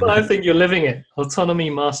Well, I habit. think you're living it. Autonomy,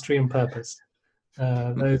 mastery, and purpose.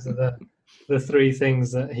 Those are the three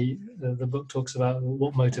things that the book talks about.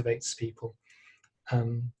 What motivates people.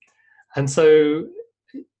 Um, and so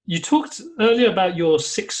you talked earlier about your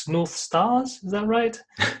 6 North Stars. Is that right?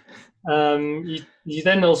 You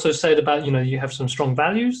then also said about you have some strong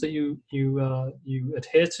values that you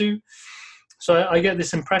adhere to. So I get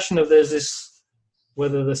this impression of there's this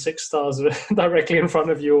whether the 6 stars are directly in front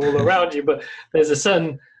of you or all around you, but there's a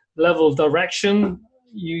certain level of direction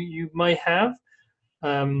you might have.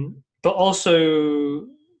 But also,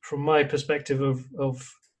 from my perspective of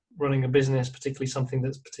running a business, particularly something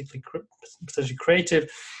that's potentially creative,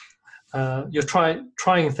 you're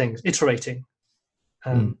trying things, iterating,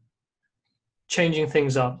 Mm. changing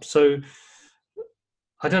things up. So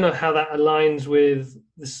I don't know how that aligns with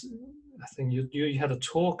this. I think you had a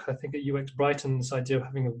talk, I think at UX Brighton, this idea of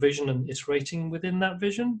having a vision and iterating within that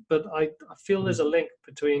vision. But I feel there's Mm. a link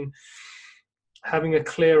between having a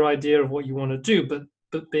clear idea of what you want to do, but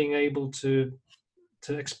being able to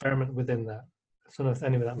experiment within that. I don't know if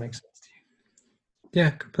any of that makes sense to you.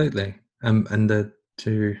 Yeah, completely. And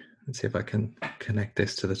to let's see if I can connect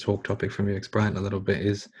this to the talk topic from UX Brighton a little bit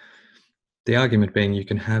is the argument being you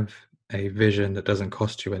can have a vision that doesn't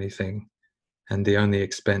cost you anything, and the only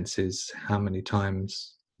expense is how many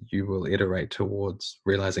times you will iterate towards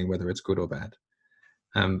realizing whether it's good or bad.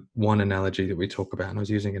 One analogy that we talk about, and I was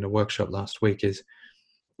using in a workshop last week, is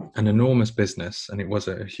an enormous business, and it was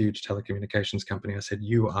a huge telecommunications company. I said,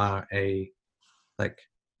 like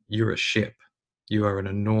you're a ship. You are an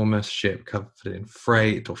enormous ship covered in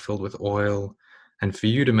freight or filled with oil. And for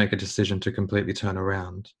you to make a decision to completely turn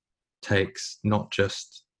around takes not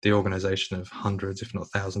just the organization of hundreds, if not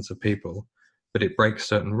thousands of people, but it breaks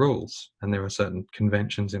certain rules and there are certain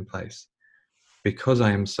conventions in place. Because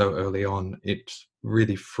I am so early on, it's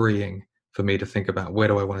really freeing for me to think about where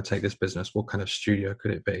do I want to take this business? What kind of studio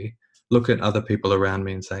could it be? Look at other people around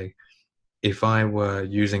me and say, if I were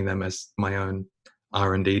using them as my own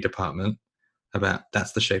R&D department, about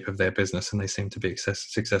that's the shape of their business and they seem to be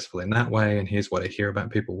successful in that way, and here's what I hear about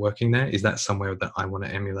people working there, is that somewhere that I want to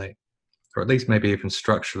emulate, or at least maybe even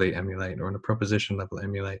structurally emulate, or on a proposition level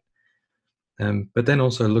emulate. But then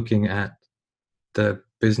also looking at the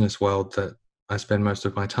business world that I spend most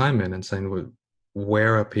of my time in and saying, well,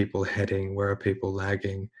 where are people heading? Where are people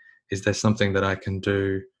lagging? Is there something that I can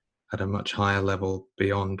do at a much higher level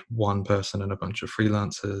beyond one person and a bunch of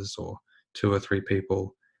freelancers or 2 or 3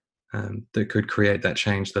 people that could create that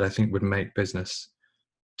change that I think would make business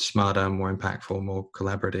smarter, more impactful, more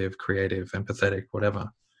collaborative, creative, empathetic, whatever.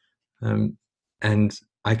 And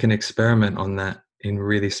I can experiment on that in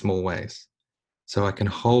really small ways. So I can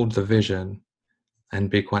hold the vision and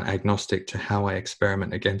be quite agnostic to how I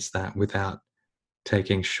experiment against that without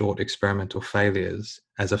taking short experimental failures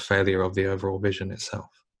as a failure of the overall vision itself.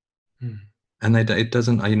 And it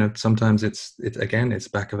doesn't, sometimes it's again, it's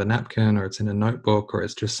back of a napkin or it's in a notebook or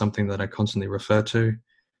it's just something that I constantly refer to.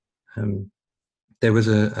 There was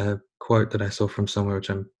a quote that I saw from somewhere, which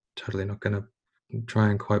I'm totally not going to try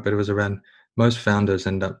and quote, but it was around most founders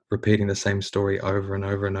end up repeating the same story over and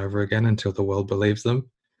over and over again until the world believes them.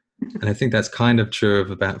 And I think that's kind of true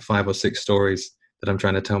of about 5 or 6 stories that I'm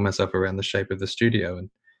trying to tell myself around the shape of the studio. And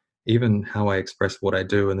even how I express what I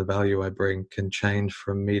do and the value I bring can change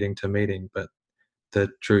from meeting to meeting. But the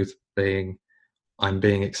truth being, I'm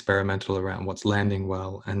being experimental around what's landing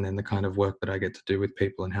well, and then the kind of work that I get to do with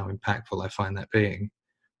people and how impactful I find that being,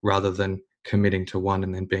 rather than committing to one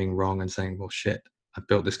and then being wrong and saying, well, shit, I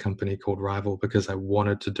built this company called Rival because I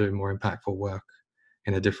wanted to do more impactful work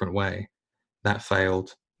in a different way. That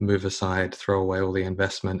failed, move aside, throw away all the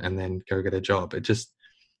investment, and then go get a job.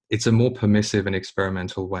 It's a more permissive and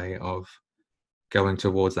experimental way of going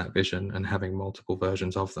towards that vision and having multiple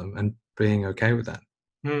versions of them and being okay with that.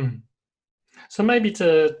 Mm. So maybe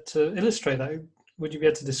to illustrate that, would you be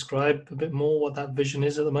able to describe a bit more what that vision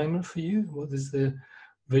is at the moment for you? What is the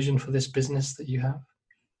vision for this business that you have?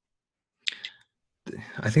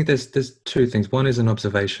 I think there's two things. One is an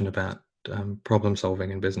observation about problem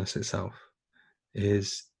solving in business itself.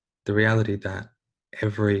 Is the reality that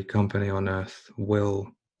every company on earth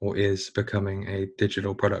will or is becoming a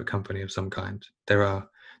digital product company of some kind. There are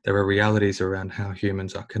realities around how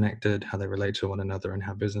humans are connected, how they relate to one another, and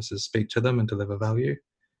how businesses speak to them and deliver value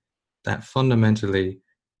that fundamentally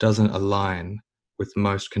doesn't align with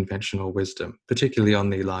most conventional wisdom, particularly on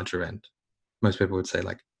the larger end. Most people would say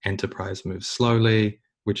like enterprise moves slowly,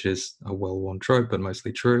 which is a well-worn trope, but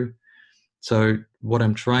mostly true. So what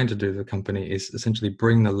I'm trying to do with the company is essentially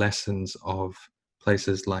bring the lessons of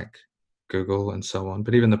places like Google and so on,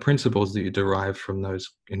 but even the principles that you derive from those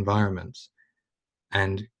environments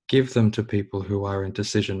and give them to people who are in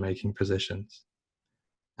decision-making positions.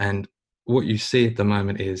 And what you see at the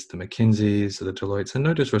moment is the McKinseys, the Deloittes, and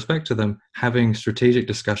no disrespect to them, having strategic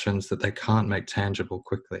discussions that they can't make tangible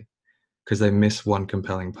quickly because they miss one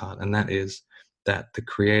compelling part. And that is that the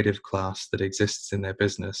creative class that exists in their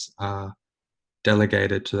business are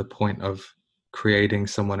delegated to the point of creating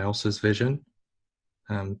someone else's vision,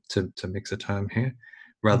 to mix a term here,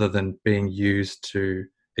 rather than being used to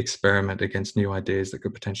experiment against new ideas that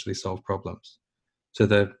could potentially solve problems. So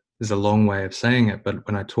there's a long way of saying it, but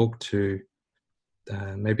when I talk to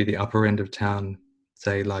maybe the upper end of town,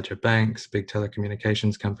 say larger banks, big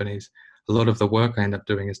telecommunications companies, a lot of the work I end up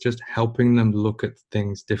doing is just helping them look at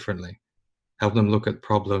things differently, help them look at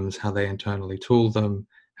problems, how they internally tool them,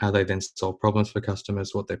 how they then solve problems for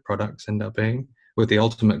customers, what their products end up being, with the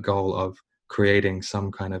ultimate goal of creating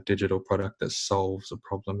some kind of digital product that solves a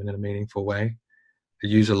problem in a meaningful way. I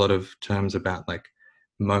use a lot of terms about like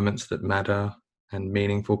moments that matter and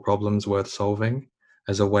meaningful problems worth solving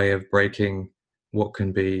as a way of breaking what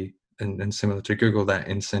can be, and similar to Google, that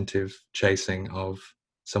incentive chasing of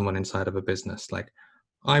someone inside of a business. Like,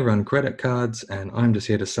 I run credit cards and I'm just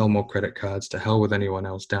here to sell more credit cards, to hell with anyone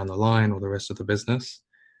else down the line or the rest of the business.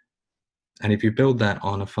 And if you build that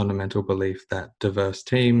on a fundamental belief that diverse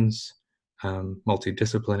teams,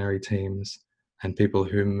 multidisciplinary teams, and people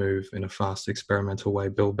who move in a fast experimental way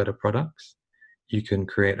build better products, you can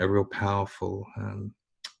create a real powerful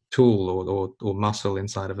tool or muscle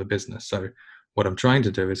inside of a business. So what I'm trying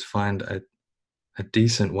to do is find a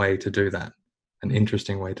decent way to do that, an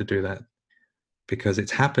interesting way to do that, because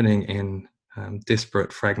it's happening in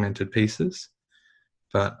disparate, fragmented pieces.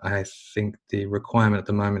 But I think the requirement at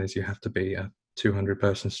the moment is you have to be a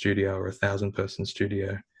 200-person studio or a 1,000-person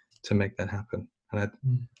studio to make that happen. And I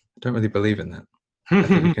don't really believe in that. I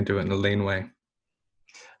think you can do it in a lean way.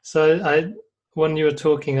 So when you were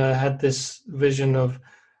talking, I had this vision of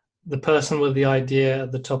the person with the idea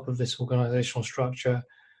at the top of this organizational structure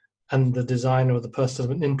and the designer or the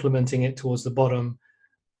person implementing it towards the bottom,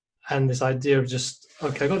 and this idea of just,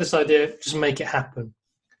 okay, I got this idea, just make it happen,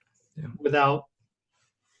 without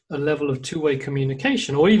a level of two-way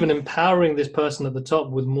communication, or even empowering this person at the top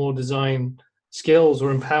with more design skills,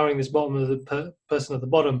 or empowering this bottom of the person at the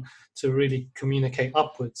bottom to really communicate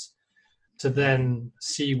upwards, to then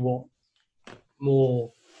see what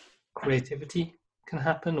more creativity can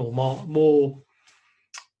happen, or more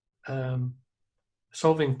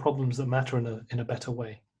solving problems that matter in a better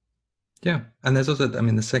way. Yeah, and there's also, I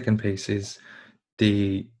mean, the second piece is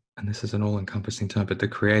and this is an all-encompassing term, but the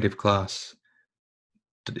creative class,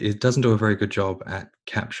 it doesn't do a very good job at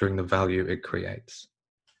capturing the value it creates,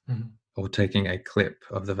 or taking a clip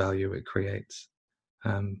of the value it creates.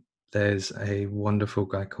 There's a wonderful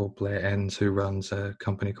guy called Blair Enns who runs a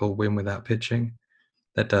company called Win Without Pitching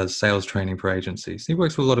that does sales training for agencies. He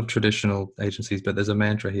works with a lot of traditional agencies, but there's a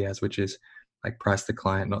mantra he has, which is like, price the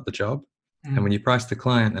client, not the job. And when you price the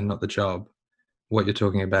client and not the job, what you're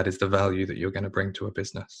talking about is the value that you're going to bring to a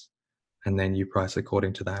business. And then you price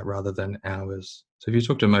according to that rather than hours. So if you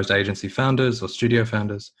talk to most agency founders or studio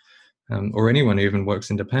founders, or anyone who even works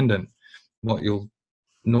independent, what you'll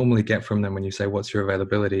normally get from them when you say, what's your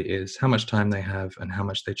availability, is how much time they have and how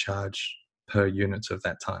much they charge per units of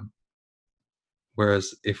that time.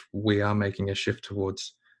 Whereas if we are making a shift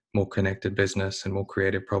towards more connected business and more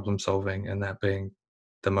creative problem solving, and that being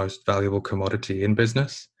the most valuable commodity in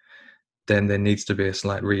business, then there needs to be a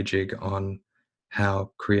slight rejig on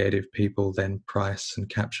how creative people then price and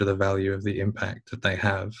capture the value of the impact that they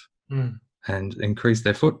have and increase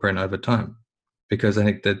their footprint over time. Because I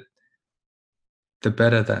think that the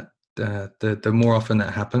better that the more often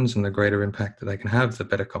that happens and the greater impact that they can have, the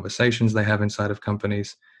better conversations they have inside of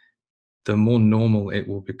companies, the more normal it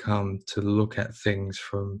will become to look at things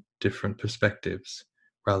from different perspectives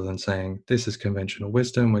rather than saying, this is conventional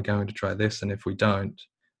wisdom, we're going to try this, and if we don't,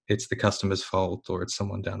 it's the customer's fault or it's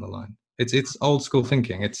someone down the line. It's old school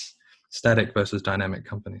thinking. It's static versus dynamic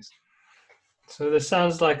companies. So there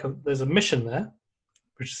sounds like there's a mission there,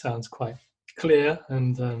 which sounds quite clear,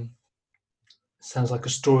 and sounds like a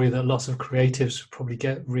story that lots of creatives probably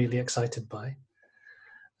get really excited by.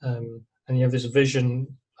 And you have this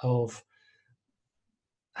vision of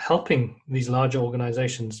helping these larger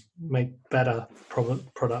organizations make better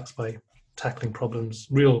products by tackling problems,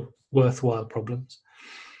 real worthwhile problems.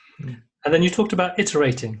 And then you talked about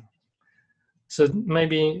iterating. So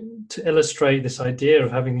maybe to illustrate this idea of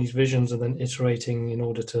having these visions and then iterating in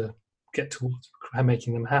order to get towards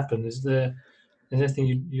making them happen, is there anything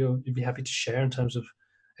you'd be happy to share in terms of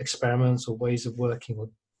experiments or ways of working or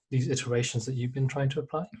these iterations that you've been trying to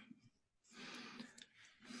apply?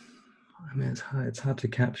 I mean, it's hard to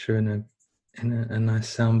capture in a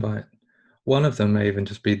nice soundbite. One of them may even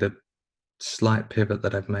just be the slight pivot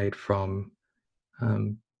that I've made from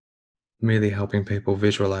merely helping people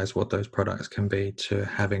visualize what those products can be to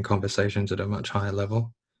having conversations at a much higher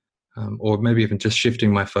level, or maybe even just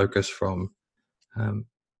shifting my focus from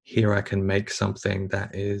here I can make something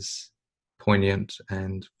that is poignant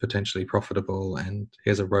and potentially profitable, and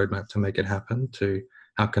here's a roadmap to make it happen, to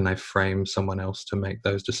how can I frame someone else to make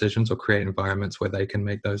those decisions or create environments where they can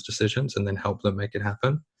make those decisions and then help them make it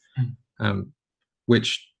happen.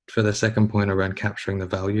 Which, for the second point around capturing the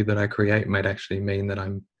value that I create, might actually mean that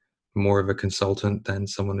I'm more of a consultant than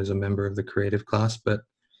someone who's a member of the creative class. But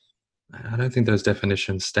I don't think those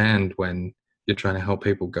definitions stand when you're trying to help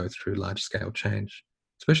people go through large scale change,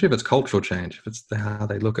 especially if it's cultural change, if it's how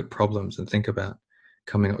they look at problems and think about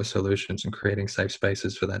coming up with solutions and creating safe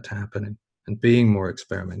spaces for that to happen, and being more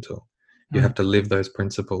experimental. You have to live those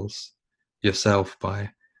principles yourself by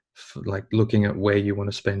like looking at where you want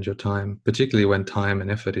to spend your time, particularly when time and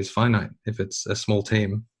effort is finite. If it's a small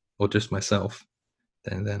team or just myself,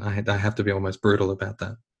 then I have to be almost brutal about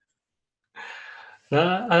that.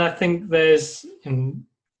 And I think there's,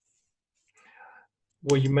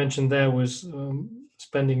 what you mentioned there was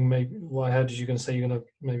spending maybe, well, how did you going to say you're going to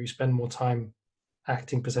maybe spend more time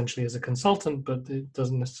acting potentially as a consultant, but it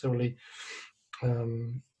doesn't necessarily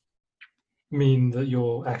mean that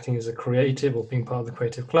you're acting as a creative or being part of the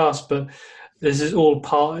creative class. But this is all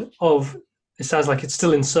part of, it sounds like it's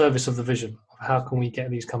still in service of the vision of how can we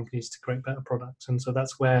get these companies to create better products. And so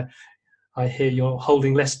that's where I hear you're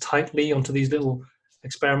holding less tightly onto these little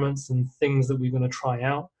experiments and things that we're going to try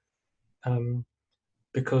out.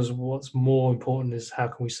 Because what's more important is how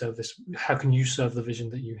can we serve this? How can you serve the vision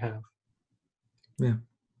that you have? Yeah.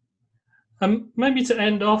 Maybe to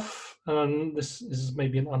end off, this is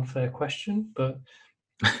maybe an unfair question, but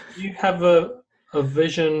do you have a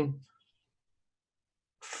vision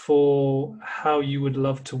for how you would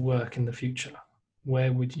love to work in the future?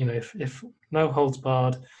 Where would, if no holds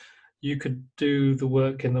barred, you could do the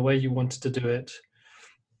work in the way you wanted to do it.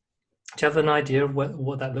 Do you have an idea of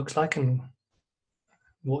what that looks like and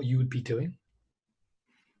what you would be doing?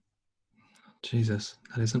 Jesus,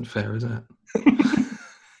 that isn't fair, is it?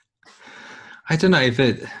 I don't know if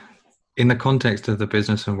it, in the context of the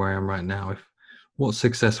business and where I am right now, if what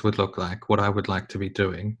success would look like, what I would like to be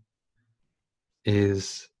doing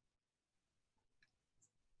is,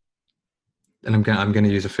 and I'm going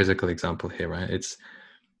to use a physical example here, right?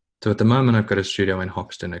 So at the moment I've got a studio in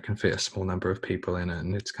Hoxton. It can fit a small number of people in it,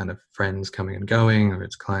 and it's kind of friends coming and going, or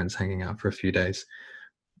it's clients hanging out for a few days.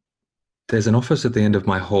 There's an office at the end of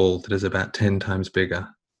my hall that is about 10 times bigger.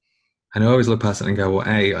 And I always look past it and go, well,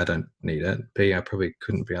 A, I don't need it. B, I probably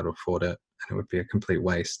couldn't be able to afford it, and it would be a complete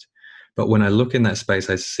waste. But when I look in that space,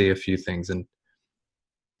 I see a few things. And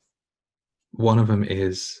one of them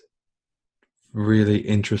is really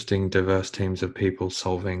interesting, diverse teams of people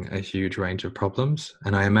solving a huge range of problems.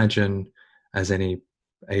 And I imagine, as any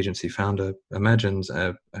agency founder imagines,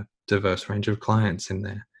 a diverse range of clients in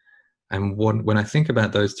there. And when I think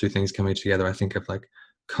about those two things coming together, I think of like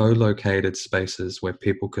co-located spaces where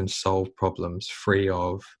people can solve problems free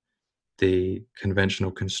of the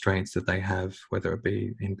conventional constraints that they have, whether it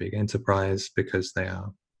be in big enterprise because they are,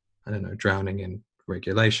 I don't know, drowning in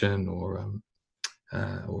regulation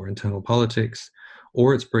or internal politics,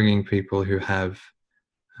 or it's bringing people who have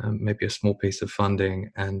maybe a small piece of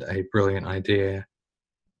funding and a brilliant idea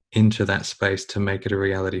into that space to make it a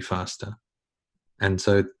reality faster. And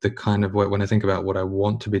so the kind of work, when I think about what I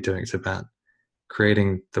want to be doing, it's about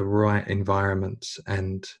creating the right environments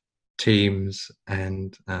and teams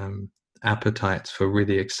and appetites for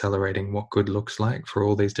really accelerating what good looks like for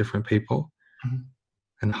all these different people. Mm-hmm.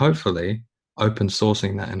 And hopefully open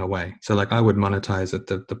sourcing that in a way. So like I would monetize at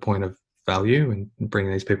the point of value and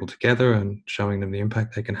bringing these people together and showing them the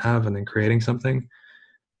impact they can have and then creating something.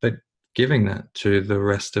 But giving that to the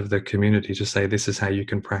rest of the community to say, this is how you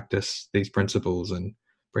can practice these principles and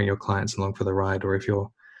bring your clients along for the ride. Or if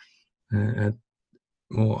you're a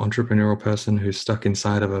more entrepreneurial person who's stuck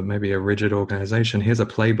inside of maybe a rigid organization, here's a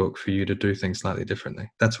playbook for you to do things slightly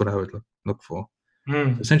differently. That's what I would look for.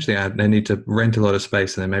 So essentially, I need to rent a lot of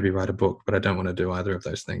space and then maybe write a book, but I don't want to do either of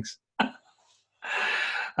those things.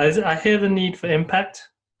 I hear the need for impact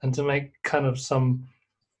and to make kind of some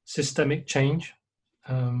systemic change.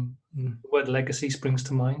 The word legacy springs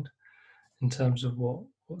to mind in terms of what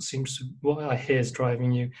I hear is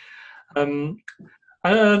driving you. I don't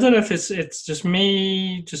know if it's just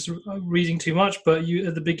me just reading too much, but you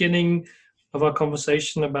at the beginning of our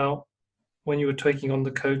conversation about when you were taking on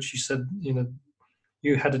the coach, you said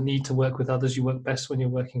you had a need to work with others. You work best when you're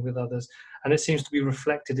working with others, and it seems to be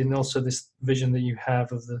reflected in also this vision that you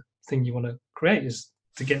have of the thing you want to create is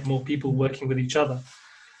to get more people working with each other.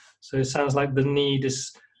 So it sounds like the need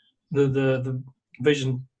is the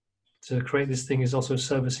vision to create this thing is also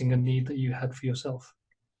servicing a need that you had for yourself.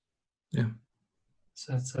 Yeah.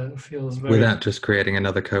 So it feels very... Without just creating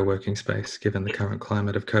another co-working space, given the current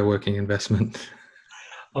climate of co-working investment.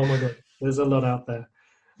 Oh my God, there's a lot out there.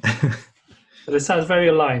 But it sounds very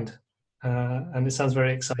aligned, and it sounds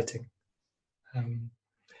very exciting.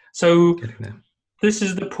 So this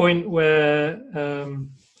is the point where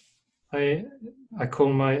I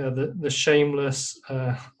call my the shameless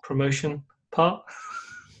promotion part.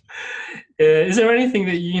 Is there anything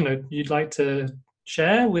that you'd like to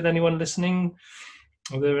share with anyone listening?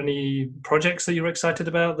 Are there any projects that you're excited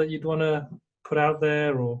about that you'd want to put out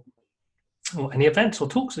there, or any events or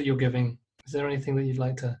talks that you're giving? Is there anything that you'd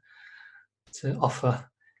like to offer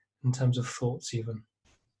in terms of thoughts even?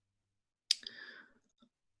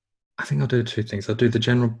 I think I'll do two things. I'll do the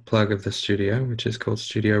general plug of the studio, which is called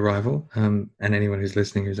Studio Rival. And anyone who's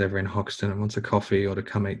listening who's ever in Hoxton and wants a coffee or to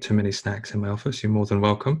come eat too many snacks in my office, you're more than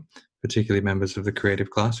welcome, particularly members of the creative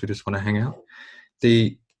class who just want to hang out.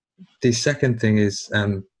 The second thing is,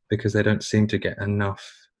 because they don't seem to get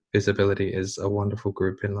enough visibility, is a wonderful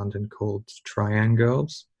group in London called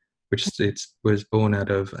Triangles, which was born out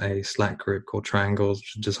of a Slack group called Triangles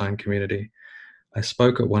Design Community. I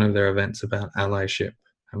spoke at one of their events about allyship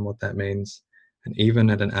and what that means. And even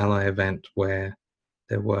at an ally event where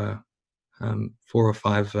there were 4 or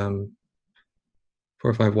 5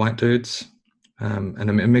 white dudes and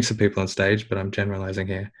a mix of people on stage, but I'm generalizing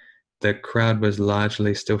here, the crowd was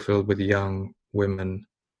largely still filled with young women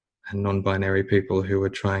and non-binary people who were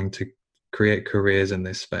trying to create careers in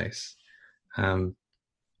this space. I'm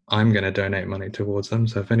going to donate money towards them.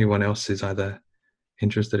 So if anyone else is either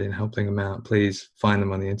interested in helping them out, please find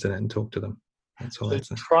them on the internet and talk to them. That's all.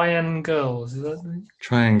 So Triangles, is that right?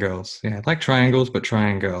 Triangles, yeah, like triangles, but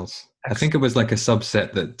Triangles. I think it was like a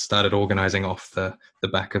subset that started organizing off the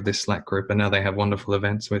back of this Slack group, and now they have wonderful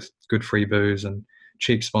events with good free booze and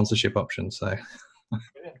cheap sponsorship options. So,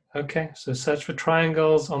 okay, so search for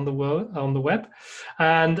Triangles on the web,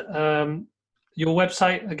 and your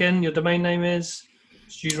website again. Your domain name is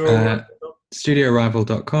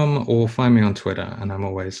StudioRival.com, or find me on Twitter, and I'm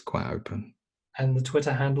always quite open. And the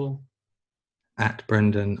Twitter handle?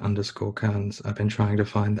 @Brendan_Kearns. I've been trying to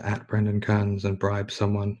find @Brendan Kearns and bribe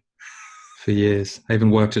someone for years. I even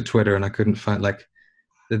worked at Twitter and I couldn't find,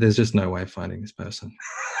 there's just no way of finding this person.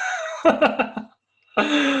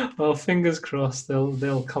 Well, fingers crossed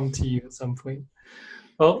they'll come to you at some point.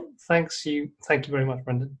 Well, thank you very much,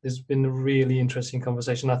 Brendan. It's been a really interesting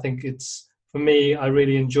conversation. I think for me, I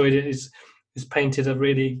really enjoyed it. It's painted a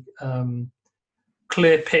really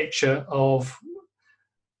clear picture of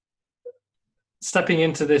stepping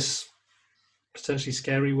into this potentially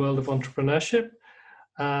scary world of entrepreneurship,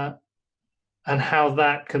 and how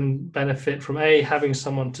that can benefit from having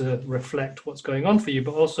someone to reflect what's going on for you,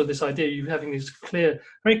 but also this idea of you having this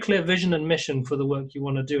very clear vision and mission for the work you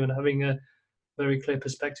want to do, and having a very clear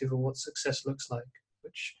perspective of what success looks like,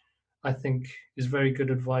 which I think is very good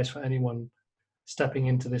advice for anyone stepping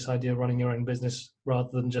into this idea of running your own business, rather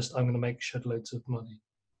than just, I'm going to make shed loads of money.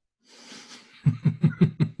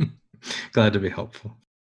 Glad to be helpful.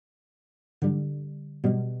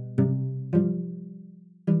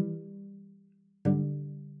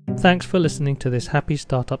 Thanks for listening to this Happy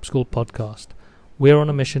Startup School podcast. We're on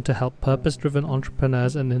a mission to help purpose-driven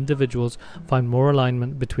entrepreneurs and individuals find more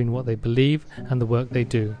alignment between what they believe and the work they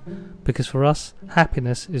do. Because for us,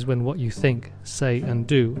 happiness is when what you think, say, and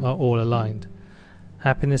do are all aligned.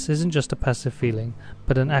 Happiness isn't just a passive feeling,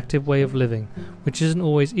 but an active way of living, which isn't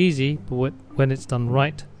always easy, but when it's done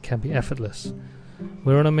right, can be effortless.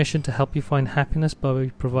 We're on a mission to help you find happiness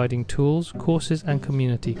by providing tools, courses, and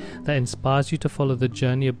community that inspires you to follow the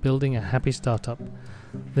journey of building a happy startup.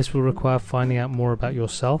 This will require finding out more about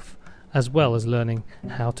yourself, as well as learning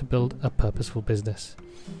how to build a purposeful business.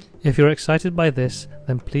 If you're excited by this,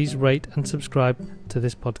 then please rate and subscribe to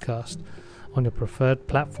this podcast on your preferred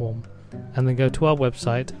platform, and then go to our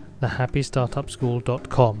website,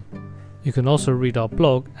 thehappystartupschool.com. You can also read our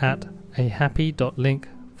blog at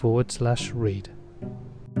ahappy.link/read.